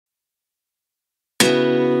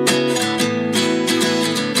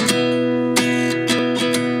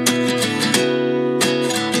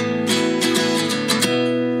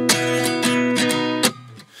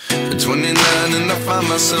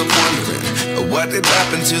what did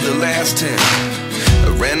happen to the last 10? I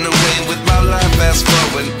ran away with my life, fast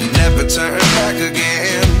forward, never turn back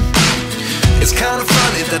again. It's kinda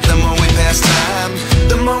funny that the more we pass time,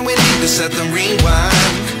 the more we need to set them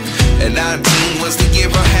rewind. And 19 was the year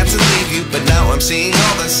I had to leave you, but now I'm seeing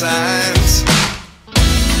all the signs.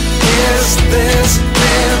 Is this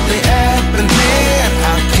really happening?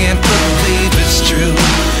 I can't believe it's true.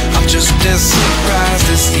 I'm just as surprised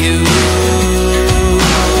as you.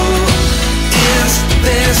 Is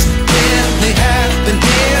this really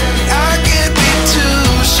happening? I can't be too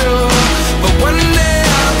sure, but one day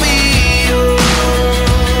I'll be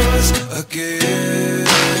yours again.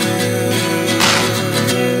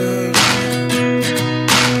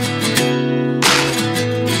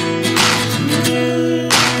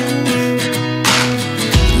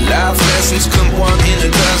 Life lessons come one in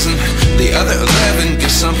a dozen. The other 11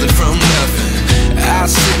 get something from nothing. I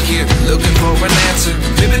sit here looking for an answer.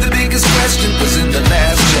 Maybe the biggest question was in the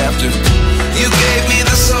last chapter. You gave me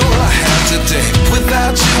the soul I have today.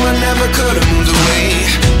 Without you I never could have moved away.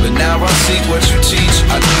 But now I see what you teach.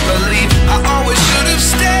 I do believe I always should have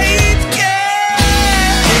stayed.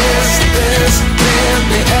 Yeah. Is this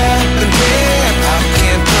really happening? I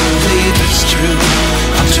can't believe it's true.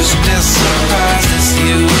 I'm just as surprised as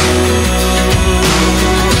you.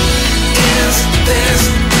 Is this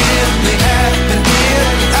really happening?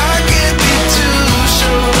 I can't be too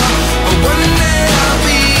sure, but one day I'll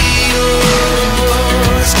be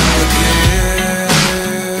yours again.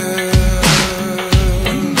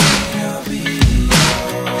 One day I'll be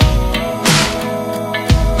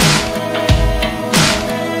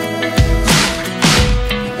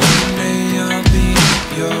One day I'll be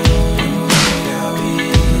yours.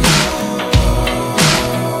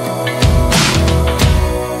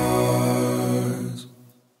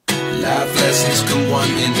 Life lessons come one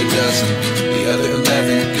in a dozen. The other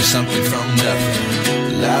 11 get something from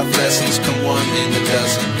nothing. Life lessons come one in a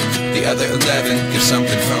dozen. The other 11 get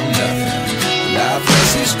something from nothing. Life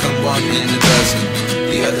lessons come one in a dozen.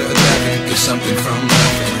 The other 11 get something from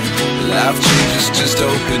nothing. Life changes just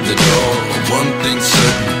open the door. One thing's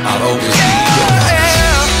certain, I'll always be yours.